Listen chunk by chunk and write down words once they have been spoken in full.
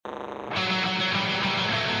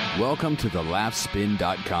Welcome to the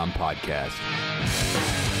laughspin.com podcast.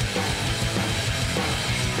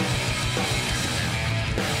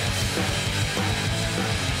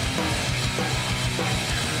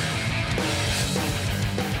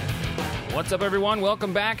 What's up, everyone?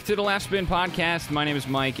 Welcome back to the Laugh Spin podcast. My name is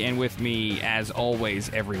Mike, and with me, as always,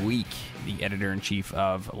 every week, the editor-in-chief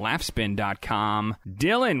of laughspin.com,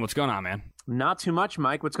 Dylan. What's going on, man? Not too much,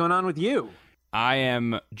 Mike. What's going on with you? I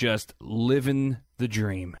am just living the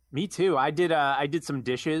dream. Me too. I did some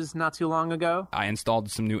dishes not too long ago. I installed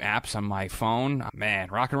some new apps on my phone. Man,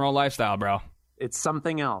 rock and roll lifestyle, bro. It's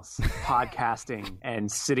something else. Podcasting and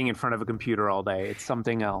sitting in front of a computer all day. It's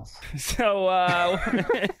something else. So,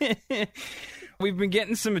 we've been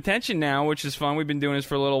getting some attention now, which is fun. We've been doing this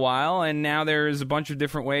for a little while, and now there's a bunch of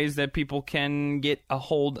different ways that people can get a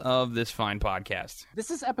hold of this fine podcast. This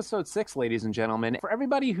is episode 6, ladies and gentlemen. For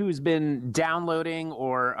everybody who's been downloading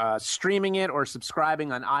or streaming it or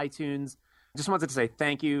subscribing on iTunes, just wanted to say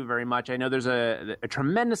thank you very much. I know there's a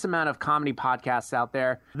tremendous amount of comedy podcasts out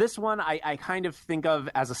there. This one I kind of think of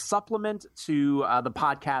as a supplement to the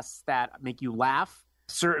podcasts that make you laugh.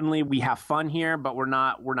 Certainly we have fun here, but we're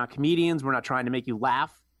not comedians. We're not trying to make you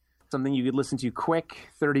laugh. Something you could listen to quick,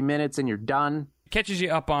 30 minutes, and you're done. Catches you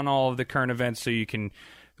up on all of the current events so you can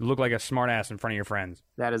look like a smartass in front of your friends.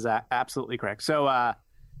 That is absolutely correct. So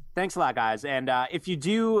thanks a lot, guys. And if you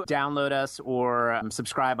do download us or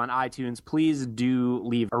subscribe on iTunes, please do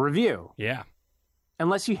leave a review. Yeah.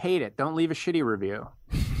 Unless you hate it, don't leave a shitty review.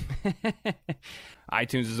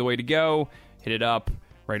 iTunes is the way to go. Hit it up,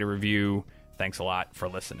 write a review. Thanks a lot for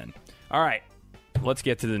listening. All right, let's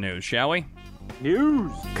get to the news, shall we?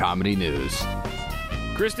 News. Comedy news.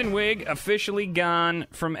 Kristen Wiig officially gone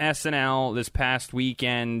from SNL. This past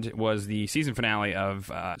weekend was the season finale of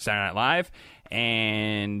Saturday Night Live,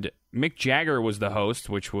 and Mick Jagger was the host,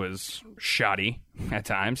 which was shoddy at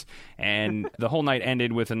times. And the whole night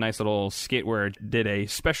ended with a nice little skit where it did a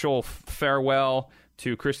special farewell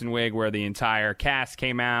to Kristen Wiig, where the entire cast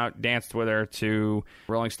came out, danced with her to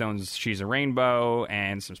Rolling Stone's She's a Rainbow,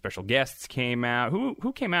 and some special guests came out.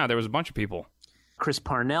 Who came out? There was a bunch of people. Chris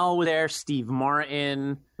Parnell was there, Steve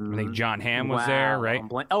Martin. I think John Hamm was there, right?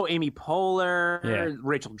 Amy Poehler, yeah.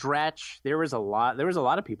 Rachel Dratch. There was a lot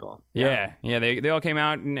of people. Yeah. They all came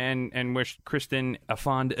out and wished Kristen a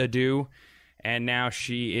fond adieu. And now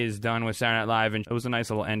she is done with Saturday Night Live, and it was a nice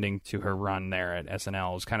little ending to her run there at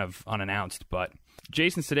SNL. It was kind of unannounced, but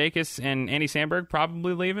Jason Sudeikis and Andy Samberg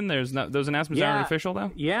probably leaving. Those announcements aren't official,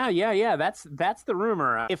 though? Yeah. That's the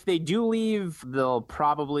rumor. If they do leave, they'll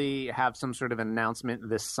probably have some sort of announcement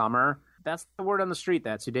this summer. That's the word on the street,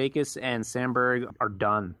 that Sudeikis and Samberg are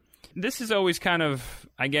done. This is always kind of,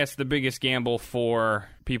 I guess, the biggest gamble for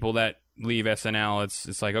people that leave SNL.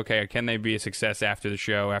 It's like, okay, can they be a success after the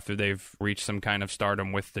show, after they've reached some kind of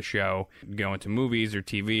stardom with the show, go into movies or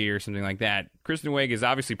TV or something like that? Kristen Wiig has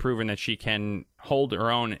obviously proven that she can hold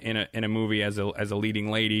her own in a movie as a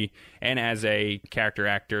leading lady and as a character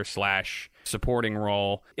actor / supporting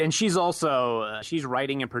role. And she's also she's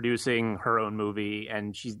writing and producing her own movie,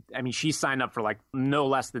 and she's signed up for like no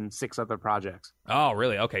less than 6 other projects. Oh,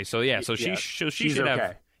 really? Okay, so yeah, she should okay.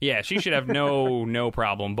 have. Yeah, she should have no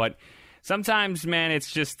problem, but sometimes, man,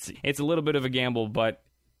 it's a little bit of a gamble, but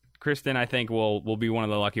Kristen, I think, will be one of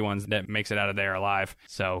the lucky ones that makes it out of there alive.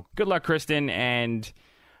 So good luck, Kristen, and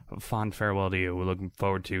fond farewell to you. We're looking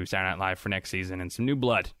forward to Saturday Night Live for next season and some new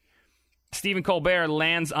blood. Stephen Colbert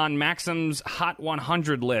lands on Maxim's Hot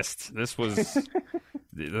 100 list. This was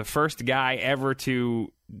the first guy ever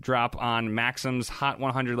to drop on Maxim's Hot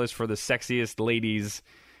 100 list for the sexiest ladies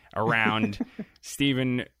around.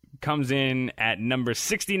 Stephen comes in at number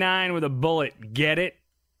 69 with a bullet. Get it?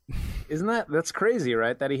 Isn't that's crazy,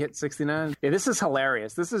 right? That he hit 69. Yeah, this is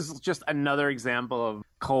hilarious. This is just another example of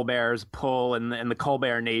Colbert's pull and the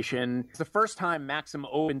Colbert Nation. It's the first time Maxim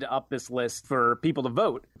opened up this list for people to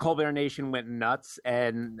vote. Colbert Nation went nuts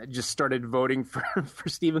and just started voting for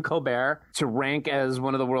Stephen Colbert to rank as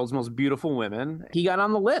one of the world's most beautiful women. He got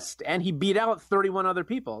on the list and he beat out 31 other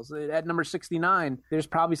people. So at number 69, there's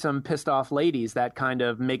probably some pissed off ladies that kind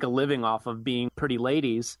of make a living off of being pretty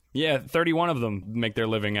ladies. Yeah, 31 of them make their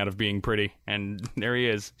living out of being pretty. And there he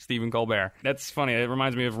is, Stephen Colbert. That's funny. It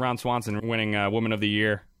reminds me of Ron Swanson winning Woman of the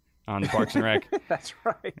Year on Parks and Rec. That's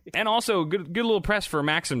right. And also, good little press for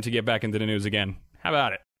Maxim to get back into the news again. How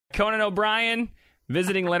about it? Conan O'Brien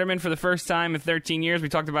visiting Letterman for the first time in 13 years. We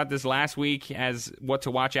talked about this last week as what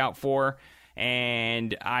to watch out for.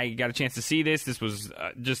 And I got a chance to see this. This was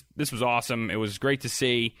awesome. It was great to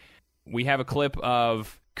see. We have a clip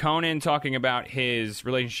of Conan talking about his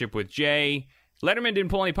relationship with Jay, Letterman didn't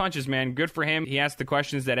pull any punches, man. Good for him. He asked the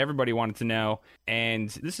questions that everybody wanted to know. And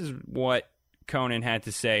this is what Conan had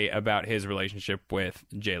to say about his relationship with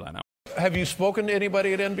Jay Leno. Have you spoken to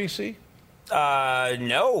anybody at NBC?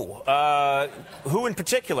 No. Who in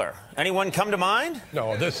particular? Anyone come to mind?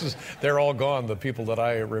 No, they're all gone, the people that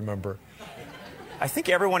I remember. I think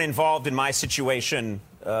everyone involved in my situation,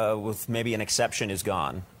 with maybe an exception, is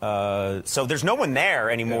gone. So there's no one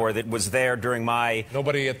there anymore that was there during my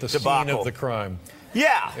Nobody at the debacle. Scene of the crime.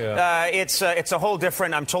 Yeah. It's a whole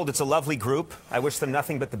different, I'm told it's a lovely group. I wish them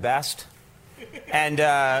nothing but the best. And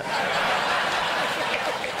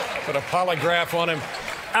put a polygraph on him.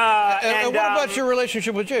 and what about your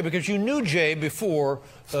relationship with Jay? Because you knew Jay before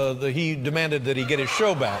he demanded that he get his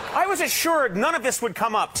show back. I was assured none of this would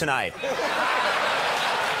come up tonight.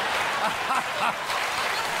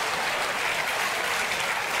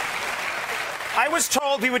 I was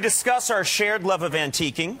told we would discuss our shared love of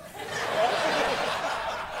antiquing.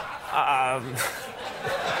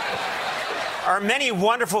 Our many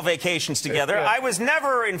wonderful vacations together. I was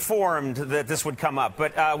never informed that this would come up.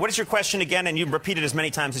 But what is your question again? And you repeat it as many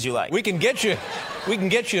times as you like. We can get you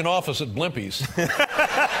an office at Blimpie's.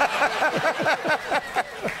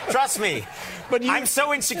 Trust me. But I'm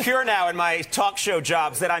so insecure now in my talk show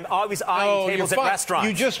jobs that I'm always eyeing tables at restaurants.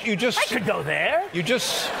 You just. I could go there.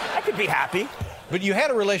 I could be happy. But you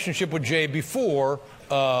had a relationship with Jay before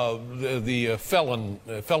the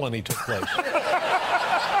felony took place.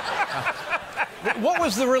 What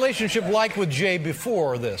was the relationship like with Jay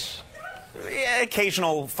before this? Yeah,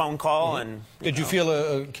 occasional phone call and. Did you feel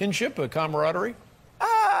a kinship, a camaraderie?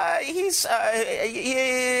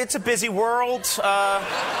 It's a busy world.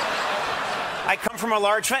 I come from a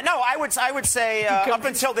large family. No, I would say up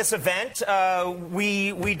until this event,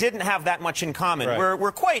 we didn't have that much in common. Right.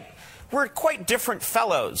 We're quite different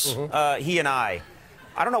fellows. He and I.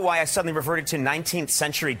 I don't know why I suddenly reverted to 19th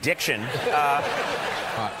century diction.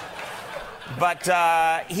 But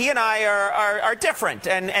he and I are different,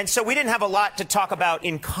 and so we didn't have a lot to talk about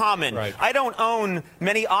in common. Right. I don't own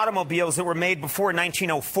many automobiles that were made before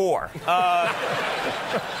 1904,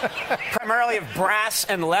 primarily of brass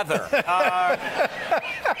and leather.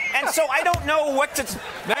 And so I don't know what to...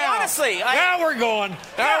 honestly... Now we're going.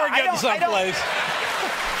 Now we're getting someplace.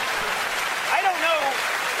 I don't know.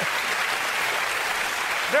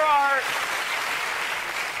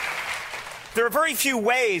 There are very few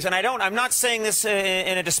ways, and I'm not saying this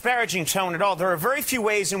in a disparaging tone at all. There are very few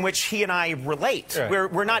ways in which he and I relate.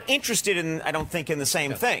 Right. We're not interested in, I don't think, in the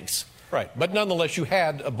same things. Right, but nonetheless, you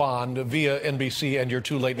had a bond via NBC and your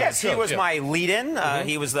two late night shows. Yes, he was my lead-in.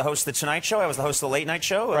 He was the host of The Tonight Show. I was the host of The Late Night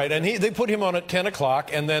Show. Right, and they put him on at 10 o'clock,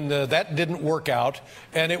 and then that didn't work out.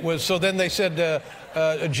 And it was, so then they said,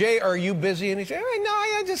 Jay, are you busy? And he said, no,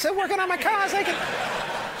 I'm just working on my cars.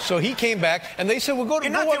 So he came back, and they said, well, go to...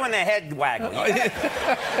 You're not doing the head waggle. Gives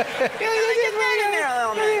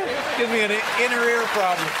me an inner ear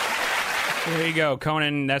problem. There you go,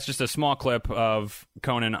 Conan. That's just a small clip of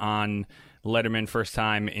Conan on Letterman, first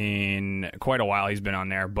time in quite a while he's been on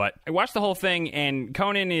there. But I watched the whole thing, and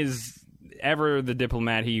Conan is ever the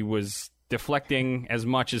diplomat. He was deflecting as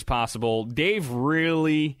much as possible. Dave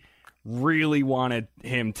really wanted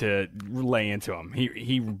him to lay into him.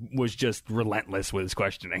 He was just relentless with his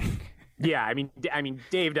questioning. Yeah, I mean,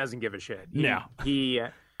 Dave doesn't give a shit.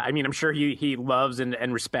 I'm sure he loves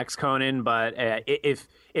and respects Conan, but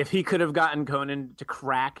if he could have gotten Conan to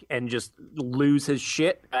crack and just lose his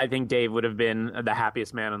shit, I think Dave would have been the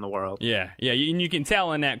happiest man in the world. Yeah, and you can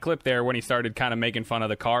tell in that clip there when he started kind of making fun of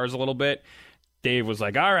the cars a little bit. Dave was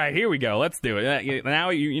like, all right, here we go. Let's do it. Now,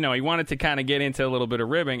 he wanted to kind of get into a little bit of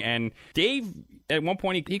ribbing. And Dave, at one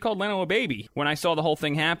point, he called Leno a baby. When I saw the whole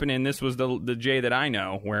thing happen, and this was the Jay that I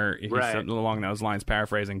know, where he's along those lines,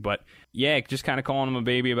 paraphrasing. But, yeah, just kind of calling him a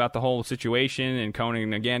baby about the whole situation. And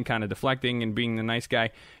Conan, again, kind of deflecting and being the nice guy.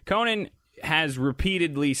 Conan has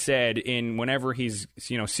repeatedly said whenever he's,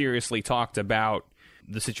 seriously talked about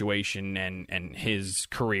the situation and his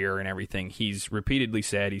career and everything, he's repeatedly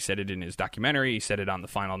said, he said it in his documentary, he said it on the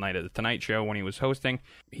final night of The Tonight Show when he was hosting,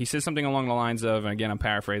 he says something along the lines of, and again I'm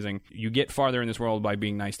paraphrasing, you get farther in this world by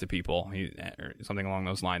being nice to people, or something along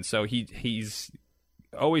those lines. So he's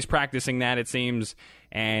always practicing that, it seems,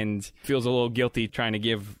 and feels a little guilty trying to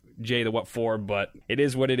give Jay the what for, but it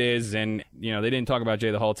is what it is. And they didn't talk about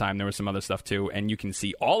Jay the whole time. There was some other stuff too, and you can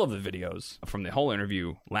see all of the videos from the whole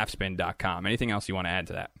interview, laughspin.com. Anything else you want to add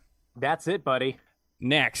to that? That's it, buddy.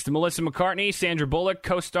 Next, Melissa McCartney, Sandra Bullock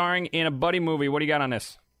co-starring in a buddy movie. What do you got on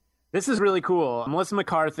this? This is really cool. Melissa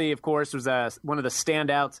McCarthy, of course, was one of the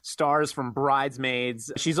standout stars from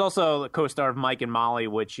Bridesmaids. She's also a co-star of Mike and Molly,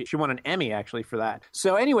 which she won an Emmy, actually, for that.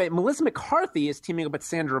 So anyway, Melissa McCarthy is teaming up with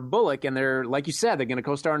Sandra Bullock, and they're, like you said, they're going to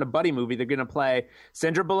co-star in a buddy movie. They're going to play,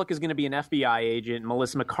 Sandra Bullock is going to be an FBI agent.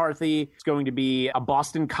 Melissa McCarthy is going to be a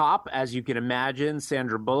Boston cop. As you can imagine,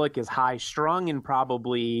 Sandra Bullock is high-strung and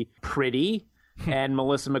probably pretty. And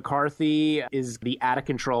Melissa McCarthy is the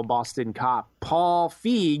out-of-control Boston cop. Paul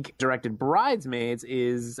Feig, directed Bridesmaids,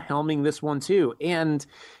 is helming this one too. And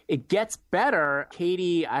it gets better.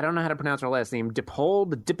 Katie, I don't know how to pronounce her last name,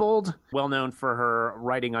 Dippold, well known for her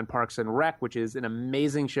writing on Parks and Rec, which is an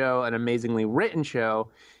amazing show, an amazingly written show,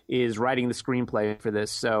 is writing the screenplay for this.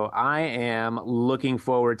 So I am looking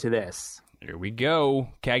forward to this. Here we go.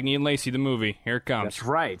 Cagney and Lacey, the movie. Here it comes. That's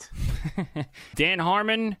right. Dan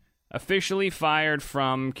Harmon officially fired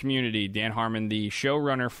from Community. Dan Harmon, the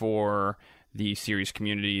showrunner for the series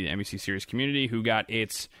Community, the NBC series Community, who got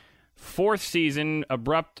its fourth season,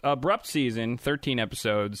 abrupt season, 13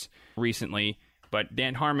 episodes recently. But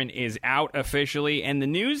Dan Harmon is out officially, and the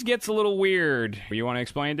news gets a little weird. You want to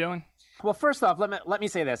explain, Dylan? Well, first off, let me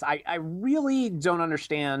say this. I really don't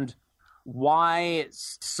understand why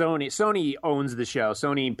Sony owns the show.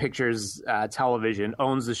 Sony Pictures Television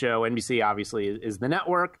owns the show. NBC, obviously, is the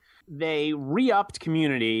network. They re-upped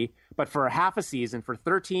Community, but for half a season, for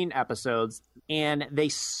 13 episodes, and they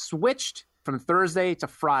switched from Thursday to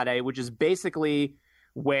Friday, which is basically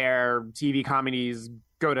where TV comedies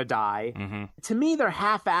go to die. Mm-hmm. To me, they're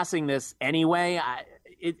half-assing this anyway.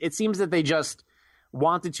 It seems that they just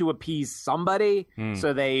wanted to appease somebody,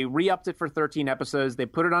 so they re-upped it for 13 episodes. They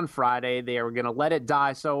put it on Friday. They were going to let it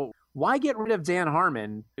die. So why get rid of Dan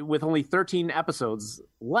Harmon with only 13 episodes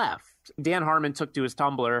left? Dan Harmon took to his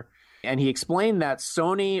Tumblr, and he explained that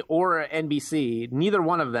Sony or NBC, neither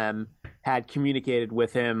one of them had communicated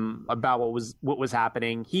with him about what was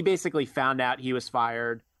happening. He basically found out he was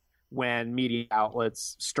fired when media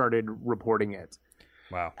outlets started reporting it.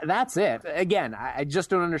 Wow. That's it. Again, I just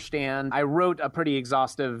don't understand. I wrote a pretty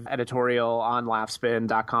exhaustive editorial on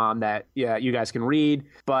laughspin.com that you guys can read,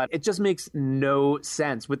 but it just makes no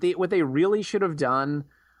sense. What they really should have done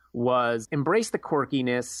was embrace the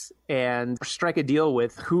quirkiness and strike a deal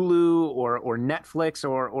with Hulu or Netflix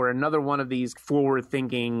or another one of these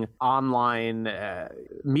forward-thinking online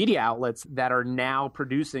media outlets that are now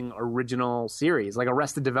producing original series, like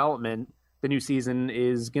Arrested Development. The new season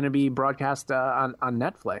is going to be broadcast on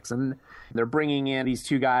Netflix, and they're bringing in these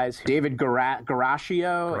two guys, David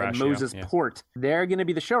Garaccio and Moses Port. They're going to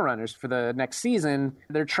be the showrunners for the next season.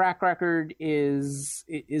 Their track record is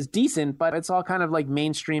decent, but it's all kind of like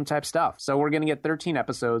mainstream type stuff. So we're going to get 13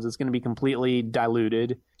 episodes. It's going to be completely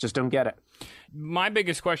diluted. Just don't get it. My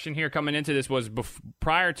biggest question here coming into this was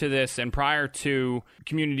prior to this and prior to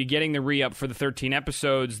Community getting the re-up for the 13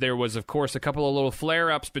 episodes, there was, of course, a couple of little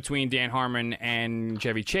flare-ups between Dan Harmon and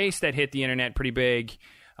Chevy Chase that hit the internet pretty big.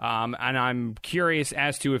 And I'm curious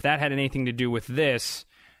as to if that had anything to do with this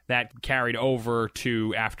that carried over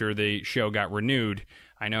to after the show got renewed.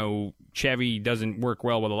 I know Chevy doesn't work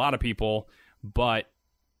well with a lot of people, but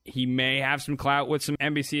he may have some clout with some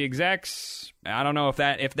NBC execs. I don't know if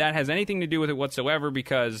that has anything to do with it whatsoever,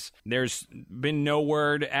 because there's been no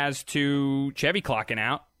word as to Chevy clocking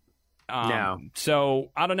out. No. So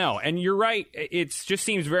I don't know. And you're right. It just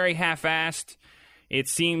seems very half-assed. It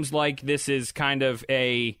seems like this is kind of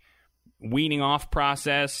a weaning off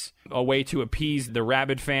process, a way to appease the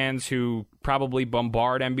rabid fans who probably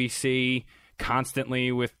bombard NBC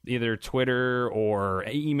constantly with either Twitter or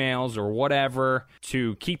emails or whatever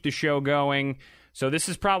to keep the show going. So this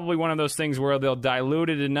is probably one of those things where they'll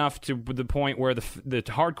dilute it enough to the point where the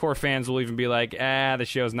hardcore fans will even be like, the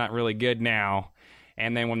show's not really good now.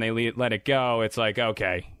 And then when they let it go, it's like,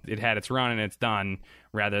 okay, it had its run and it's done,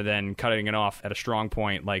 rather than cutting it off at a strong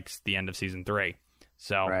point like the end of season 3.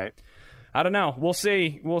 So right. I don't know. We'll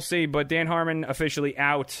see. But Dan Harmon officially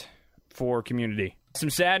out for Community. Some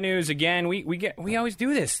sad news again. We always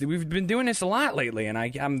do this. We've been doing this a lot lately,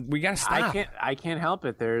 and we gotta stop. I can't help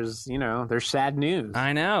it. There's sad news.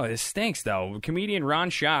 I know, it stinks though. Comedian Ron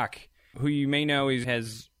Schock, who you may know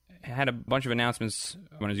has had a bunch of announcements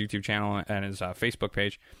on his YouTube channel and his Facebook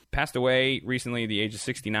page, passed away recently at the age of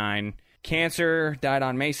 69. Cancer, died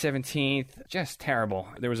on May 17th. Just terrible.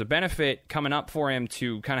 There was a benefit coming up for him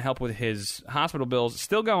to kind of help with his hospital bills.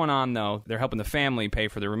 Still going on though. They're helping the family pay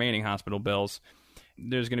for the remaining hospital bills.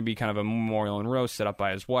 There's going to be kind of a memorial and roast set up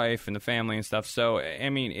by his wife and the family and stuff. So, I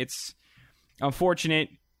mean, it's unfortunate.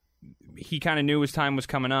 He kind of knew his time was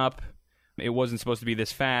coming up. It wasn't supposed to be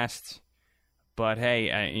this fast. But,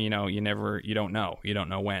 hey, you don't know. You don't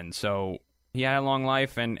know when. So, He had a long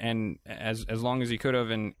life and as long as he could have.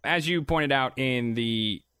 And as you pointed out in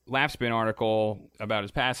the Lapspin article about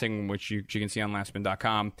his passing, which you can see on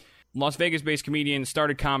lapspin.com, Las Vegas-based comedian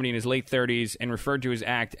started comedy in his late 30s and referred to his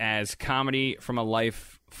act as comedy from a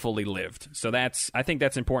life fully lived. So I think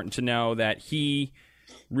that's important to know, that he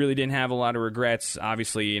really didn't have a lot of regrets.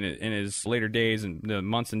 Obviously, in his later days and the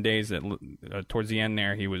months and days that towards the end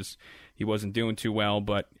there, he wasn't doing too well,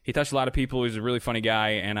 but he touched a lot of people. He's a really funny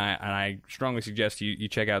guy, and I strongly suggest you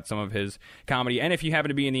check out some of his comedy. And if you happen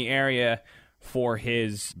to be in the area for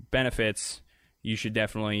his benefits, you should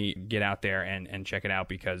definitely get out there and check it out,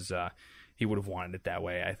 because he would have wanted it that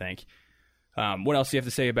way, I think. What else do you have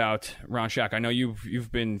to say about Ron Schock? I know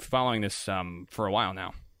you've been following this for a while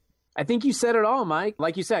now. I think you said it all, Mike.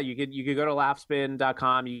 Like you said, you could go to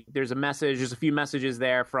laughspin.com. There's a few messages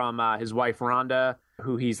there from his wife Rhonda,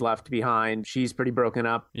 who he's left behind. She's pretty broken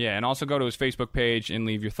up. Yeah, and also go to his Facebook page and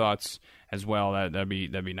leave your thoughts as well. That'd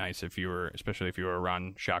be nice especially if you were a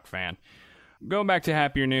Ron Schock fan. Going back to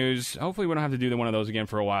happier news, hopefully we don't have to do one of those again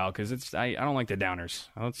for a while, because I don't like the downers.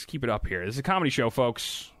 Let's keep it up here. This is a comedy show,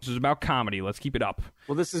 folks. This is about comedy. Let's keep it up.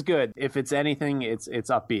 Well, this is good. If it's anything, it's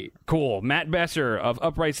upbeat. Cool. Matt Besser of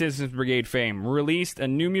Upright Citizens Brigade fame released a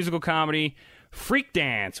new musical comedy, Freak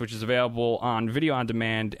Dance, which is available on video on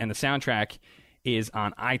demand, and the soundtrack is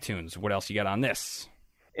on iTunes. What else you got on this?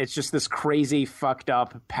 It's just this crazy, fucked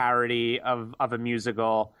up parody of a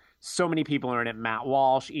musical. So many people are in it. Matt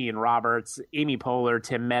Walsh, Ian Roberts, Amy Poehler,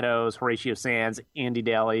 Tim Meadows, Horatio Sands, Andy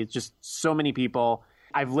Daly. Just so many people.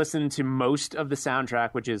 I've listened to most of the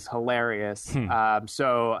soundtrack, which is hilarious.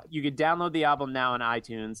 So you could download the album now on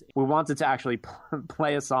iTunes. We wanted to actually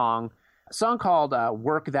play a song called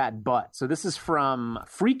Work That Butt. So this is from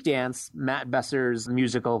Freak Dance, Matt Besser's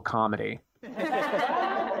musical comedy.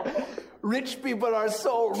 Rich people are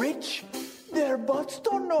so rich, their butts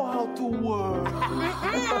don't know how to work.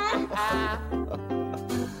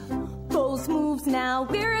 Those moves now,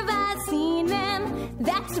 where have I seen them?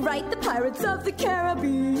 That's right, the Pirates of the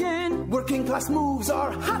Caribbean. Working class moves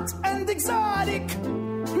are hot and exotic,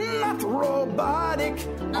 not robotic.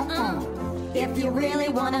 If you really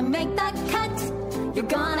want to make that cut, you're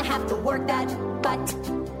gonna have to work that butt.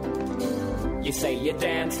 You say you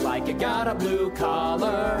dance like you got a blue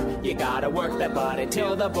collar. You gotta work that butt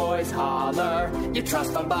until the boys holler. You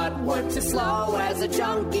trust the butt, works as slow as a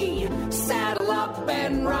junkie. Saddle up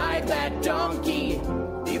and ride that donkey.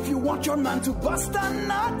 If you want your man to bust a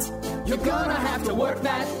nut, you're gonna have to work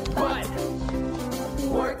that butt.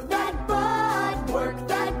 Work that butt, work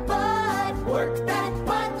that butt, work that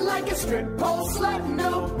butt like a strip pole slut.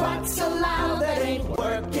 No butts allowed that ain't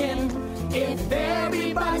working. If there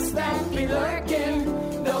be butts that be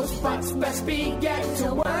lurking, those butts best be get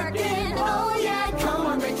to working. Oh yeah, come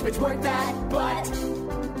on, rich bitch, work that butt.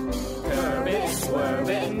 Curve it, swerve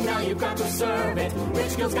it, now you've got to serve it.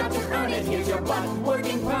 Rich girls got to earn it, here's your butt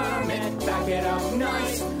working permit. Back it up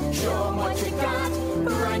nice, show 'em what you got.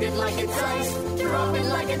 Grind it like it's ice, drop it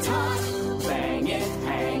like it's hot. Bang it,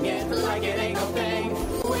 hang it, like it ain't no thing.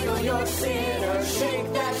 Wiggle your sitter,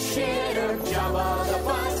 shake that shitter, jabba the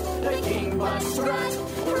butt. The king butt strut,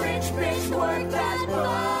 rich bitch work that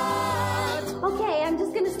butt. Okay, I'm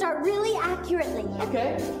just gonna start really accurately.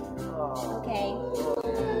 Okay. Okay.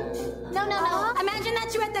 No. Imagine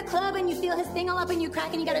that you're at the club and you feel his thing all up and you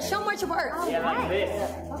crack and you gotta show him where to work. Yeah, like this.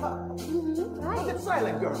 Right. Get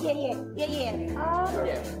silent, girl. Yeah.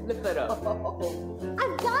 Yeah, lift that up.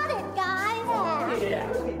 I've got it, guys. Yeah.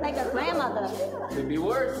 Like a grandmother. Could be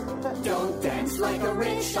worse. Don't dance like a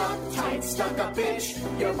rich, uptight, stuck-up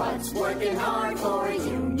bitch. Your butt's working hard for a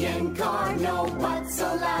union card. No butts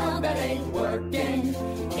allowed that ain't working.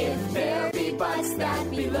 If there be butts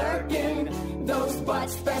that be lurking, those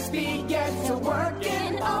butts best be get to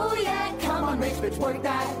working. Oh yeah, come on, rich bitch, work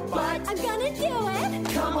that butt. I'm gonna do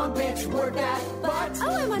it. Come on, bitch, work that butt. Oh,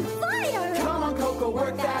 I'm on fire. Come on, Coco,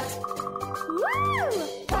 work that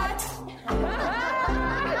Woo! butt.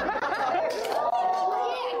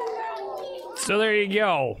 So there you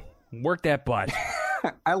go. Work that butt.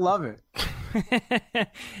 I love it.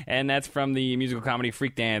 And that's from the musical comedy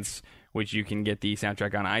Freak Dance, which you can get the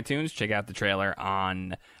soundtrack on iTunes. Check out the trailer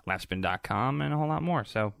on laughspin.com and a whole lot more.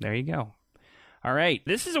 So there you go. All right.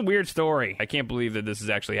 This is a weird story. I can't believe that this is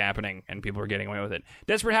actually happening and people are getting away with it.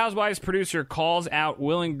 Desperate Housewives producer calls out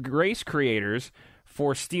Will and Grace creators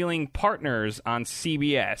for stealing partners on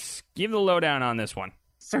CBS. Give the lowdown on this one.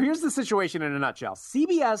 So here's the situation in a nutshell.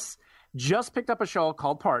 CBS just picked up a show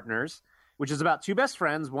called Partners, which is about two best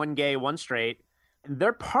friends, one gay, one straight.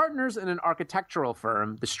 They're partners in an architectural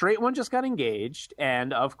firm. The straight one just got engaged,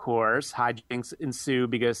 and of course, hijinks ensue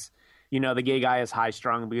because the gay guy is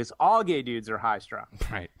high-strung because all gay dudes are high-strung.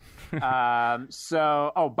 Right.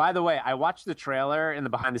 By the way, I watched the trailer and the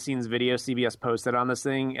behind-the-scenes video CBS posted on this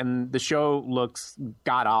thing, and the show looks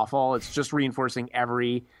god-awful. It's just reinforcing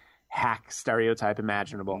every hack stereotype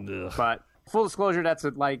imaginable. Ugh. But full disclosure, that's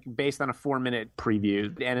based on a 4-minute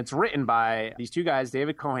preview, and it's written by these two guys,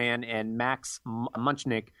 David Cohan and Max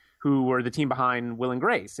Munchnick, who were the team behind Will and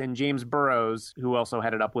Grace, and James Burrows, who also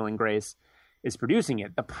headed up Will and Grace, is producing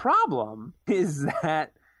it. The problem is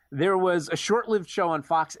that there was a short-lived show on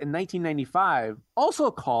Fox in 1995,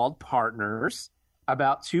 also called Partners,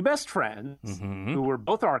 about two best friends who were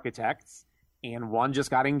both architects, and one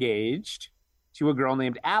just got engaged to a girl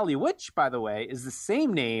named Allie, which, by the way, is the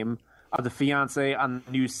same name of the fiance on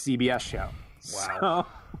the new CBS show. Wow.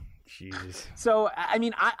 Jesus. So, I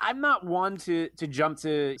mean, I'm not one to jump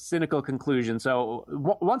to cynical conclusions. So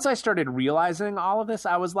once I started realizing all of this,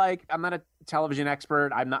 I was like, I'm not a television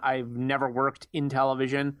expert. I've never worked in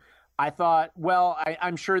television. I thought, well,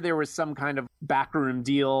 I'm sure there was some kind of backroom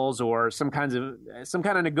deals or some kind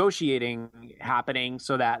of negotiating happening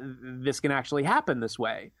so that this can actually happen this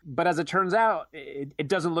way. But as it turns out, it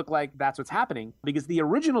doesn't look like that's what's happening, because the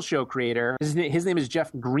original show creator, his name is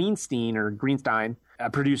Jeff Greenstein, a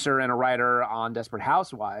producer and a writer on Desperate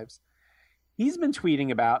Housewives. He's been tweeting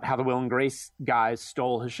about how the Will and Grace guys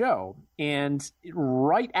stole his show. And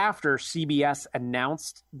right after CBS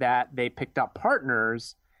announced that they picked up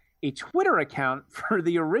Partners, a Twitter account for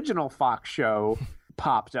the original Fox show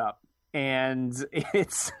popped up. And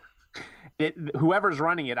whoever's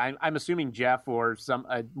running it, I'm assuming Jeff or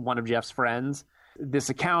one of Jeff's friends, this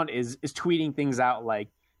account is tweeting things out like,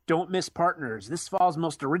 "Don't miss Partners. This fall's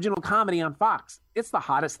most original comedy on Fox. It's the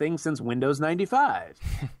hottest thing since Windows 95.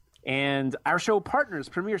 And our show Partners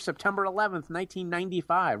premieres September 11th,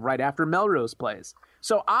 1995, right after Melrose Place."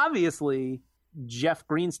 So obviously, Jeff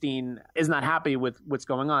Greenstein is not happy with what's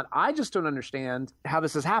going on. I just don't understand how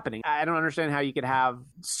this is happening. I don't understand how you could have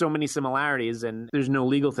so many similarities and there's no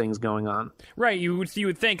legal things going on. Right. You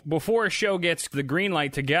would think before a show gets the green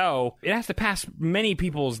light to go, it has to pass many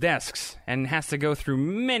people's desks and has to go through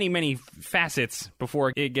many, many facets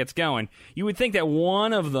before it gets going. You would think that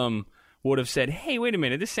one of them would have said, "Hey, wait a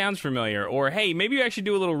minute, this sounds familiar," or "Hey, maybe I should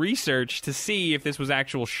do a little research to see if this was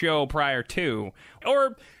actual show prior to,"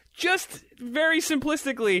 or just very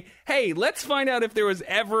simplistically, "Hey, let's find out if there was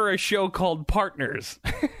ever a show called Partners."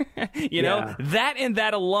 You know, that and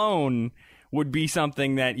that alone would be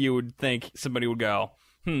something that you would think somebody would go,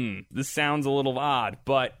 this sounds a little odd.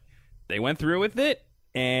 But they went through with it,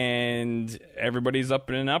 and everybody's up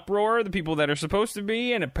in an uproar, the people that are supposed to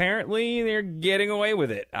be, and apparently they're getting away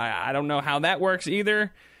with it. I don't know how that works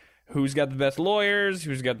either. Who's got the best lawyers?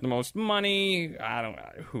 Who's got the most money? I don't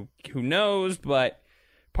know. Who knows? But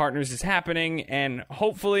Partners is happening, and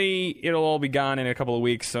hopefully it'll all be gone in a couple of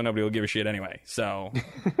weeks, so nobody will give a shit anyway. So,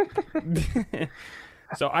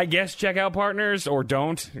 so I guess check out Partners or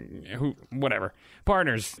don't. Whatever.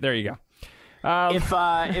 Partners. There you go.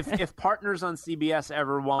 If Partners on CBS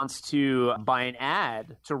ever wants to buy an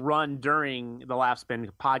ad to run during the Laugh Spin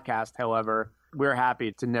podcast, however, we're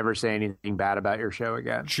happy to never say anything bad about your show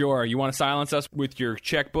again. Sure. You want to silence us with your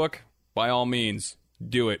checkbook? By all means,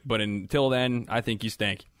 do it. But until then, I think you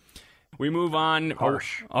stink. We move on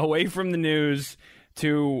away from the news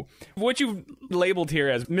to what you've labeled here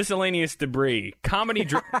as miscellaneous debris, comedy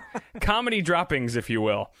droppings, if you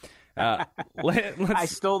will. I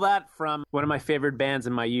stole that from one of my favorite bands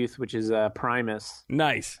in my youth, which is Primus.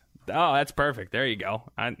 Nice. Oh, that's perfect. There you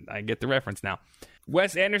go. I get the reference now.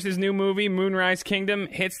 Wes Anderson's new movie, Moonrise Kingdom,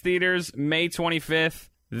 hits theaters May 25th.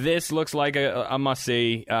 This looks like a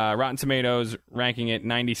must-see. Rotten Tomatoes ranking it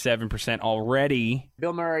 97% already.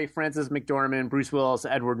 Bill Murray, Frances McDormand, Bruce Willis,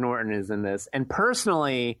 Edward Norton is in this. And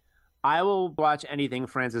personally, I will watch anything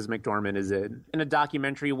Frances McDormand is in. In a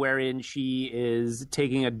documentary wherein she is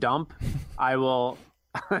taking a dump, I will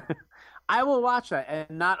watch that.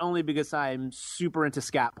 And not only because I'm super into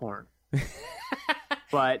scat porn,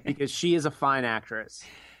 but because she is a fine actress.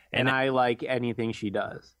 And I like anything she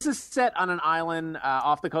does. This is set on an island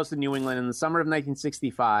off the coast of New England in the summer of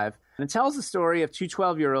 1965. And it tells the story of two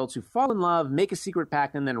 12-year-olds who fall in love, make a secret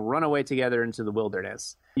pact, and then run away together into the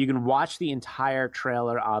wilderness. You can watch the entire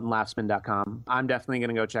trailer on laughspin.com. I'm definitely going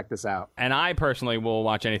to go check this out. And I personally will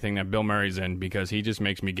watch anything that Bill Murray's in because he just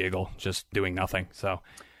makes me giggle just doing nothing. So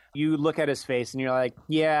you look at his face and you're like,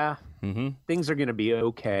 yeah, things are going to be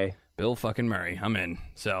okay. Bill fucking Murray, I'm in.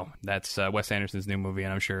 So that's Wes Anderson's new movie,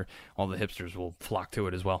 and I'm sure all the hipsters will flock to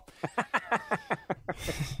it as well.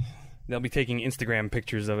 They'll be taking Instagram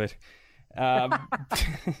pictures of it.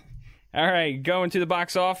 All right, going to the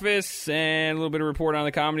box office and a little bit of report on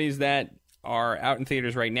the comedies that are out in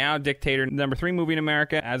theaters right now. Dictator, number 3 movie in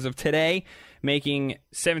America as of today, making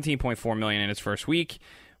 $17.4 million in its first week,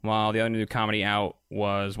 while the other new comedy out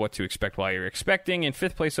was What to Expect While You're Expecting, in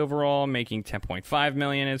 5th place overall, making $10.5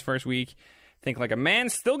 million in its first week. Think Like a Man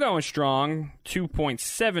still going strong,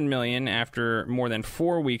 $2.7 million after more than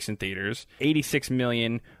 4 weeks in theaters, $86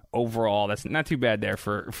 million overall. That's not too bad there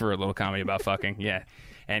for a little comedy about fucking. Yeah.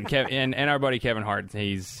 And and our buddy Kevin Hart,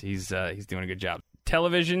 he's doing a good job.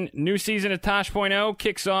 Television, new season of Tosh.0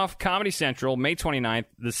 kicks off Comedy Central May 29th,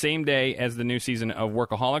 the same day as the new season of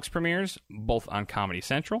Workaholics premieres, both on Comedy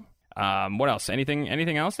Central. What else?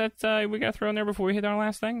 Anything else that we got to throw in there before we hit our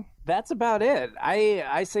last thing? That's about it.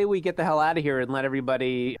 I say we get the hell out of here and let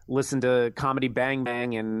everybody listen to Comedy Bang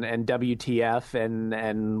Bang and WTF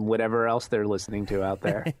and whatever else they're listening to out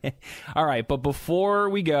there. All right, but before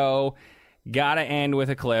we go, gotta end with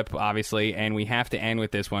a clip, obviously, and we have to end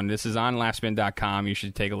with this one. This is on laughspin.com. You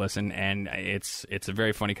should take a listen, and it's a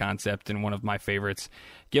very funny concept and one of my favorites.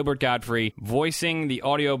 Gilbert Gottfried voicing the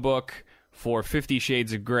audiobook for 50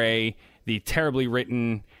 Shades of Grey, the terribly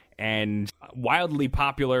written and wildly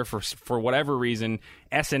popular for whatever reason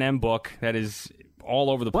S&M book that is all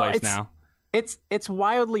over the place now. It's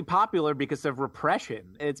wildly popular because of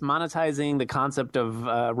repression. It's monetizing the concept of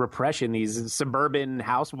repression. These suburban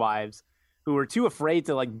housewives who are too afraid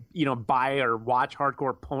to buy or watch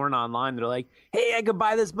hardcore porn online. They're like, hey, I could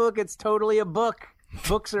buy this book. It's totally a book.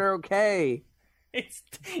 Books are okay.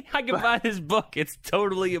 I can buy this book. It's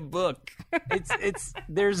totally a book.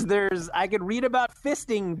 There's I could read about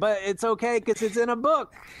fisting, but it's okay because it's in a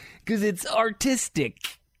book. Because it's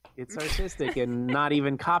artistic. It's artistic and not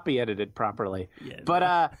even copy edited properly. Yeah,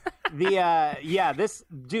 but this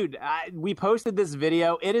dude, we posted this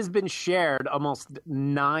video. It has been shared almost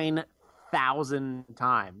 9,000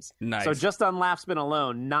 times. Nice. So just on Laughspin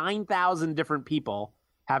alone, 9,000 different people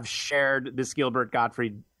have shared this Gilbert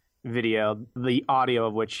Gottfried video, the audio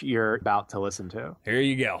of which you're about to listen to. Here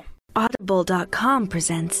you go. Audible.com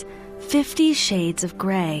presents 50 Shades of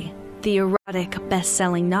Grey, the erotic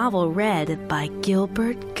best-selling novel read by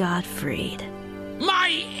Gilbert Gottfried. My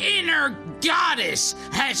inner goddess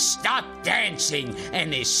has stopped dancing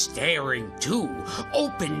and is staring too,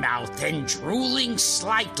 open-mouthed and drooling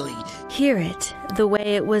slightly. Hear it the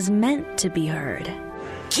way it was meant to be heard.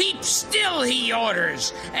 Keep still, he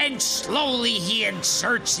orders, and slowly he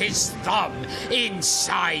inserts his thumb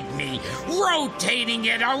inside me, rotating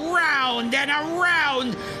it around and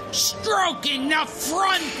around, stroking the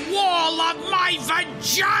front wall of my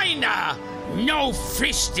vagina. No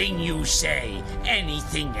fisting, you say.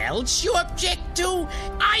 Anything else you object to?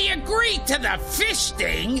 I agree to the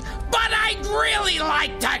fisting, but I'd really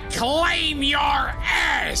like to claim your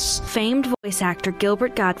ass. Famed voice actor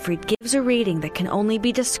Gilbert Gottfried gives a reading that can only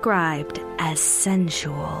be described as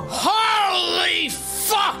sensual. Holy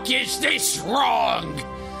fuck, is this wrong?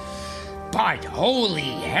 But holy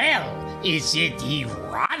hell, is it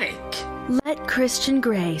erotic? Let Christian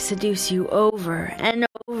Grey seduce you over and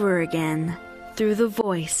over again through the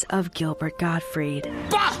voice of Gilbert Gottfried.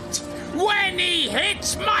 But when he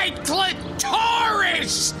hits my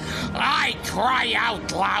clitoris, I cry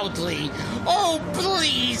out loudly. Oh,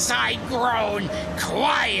 please, I groan.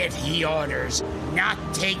 Quiet, he orders, not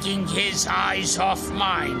taking his eyes off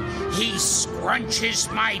mine. He scrunches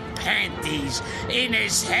my panties in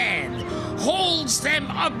his hand, holds them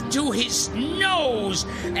up to his nose,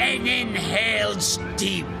 and inhales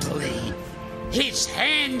deeply. His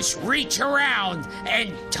hands reach around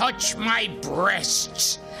and touch my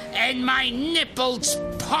breasts, and my nipples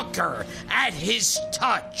pucker at his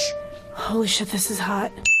touch. Holy shit, this is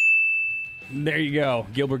hot. There you go,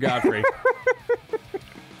 Gilbert Gottfried.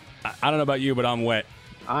 I don't know about you, but I'm wet.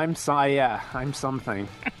 I'm something.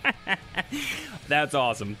 That's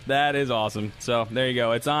awesome. That is awesome. So there you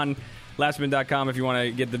go. It's on laughspin.com if you want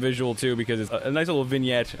to get the visual too, because it's a nice little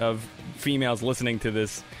vignette of females listening to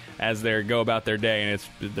this as they go about their day, and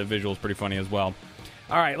the visual's pretty funny as well.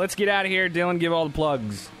 All right, let's get out of here. Dylan, give all the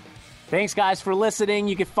plugs. Thanks, guys, for listening.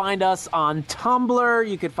 You can find us on Tumblr.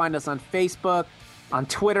 You can find us on Facebook, on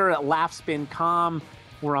Twitter at laughspin.com.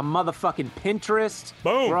 We're on motherfucking Pinterest.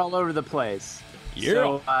 Boom. We're all over the place. Yeah.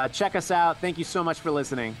 So check us out. Thank you so much for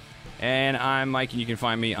listening. And I'm Mike, and you can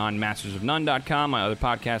find me on mastersofnone.com, my other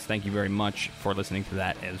podcast. Thank you very much for listening to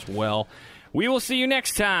that as well. We will see you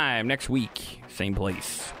next time, next week, same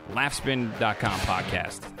place. Laughspin.com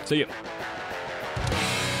podcast. See you.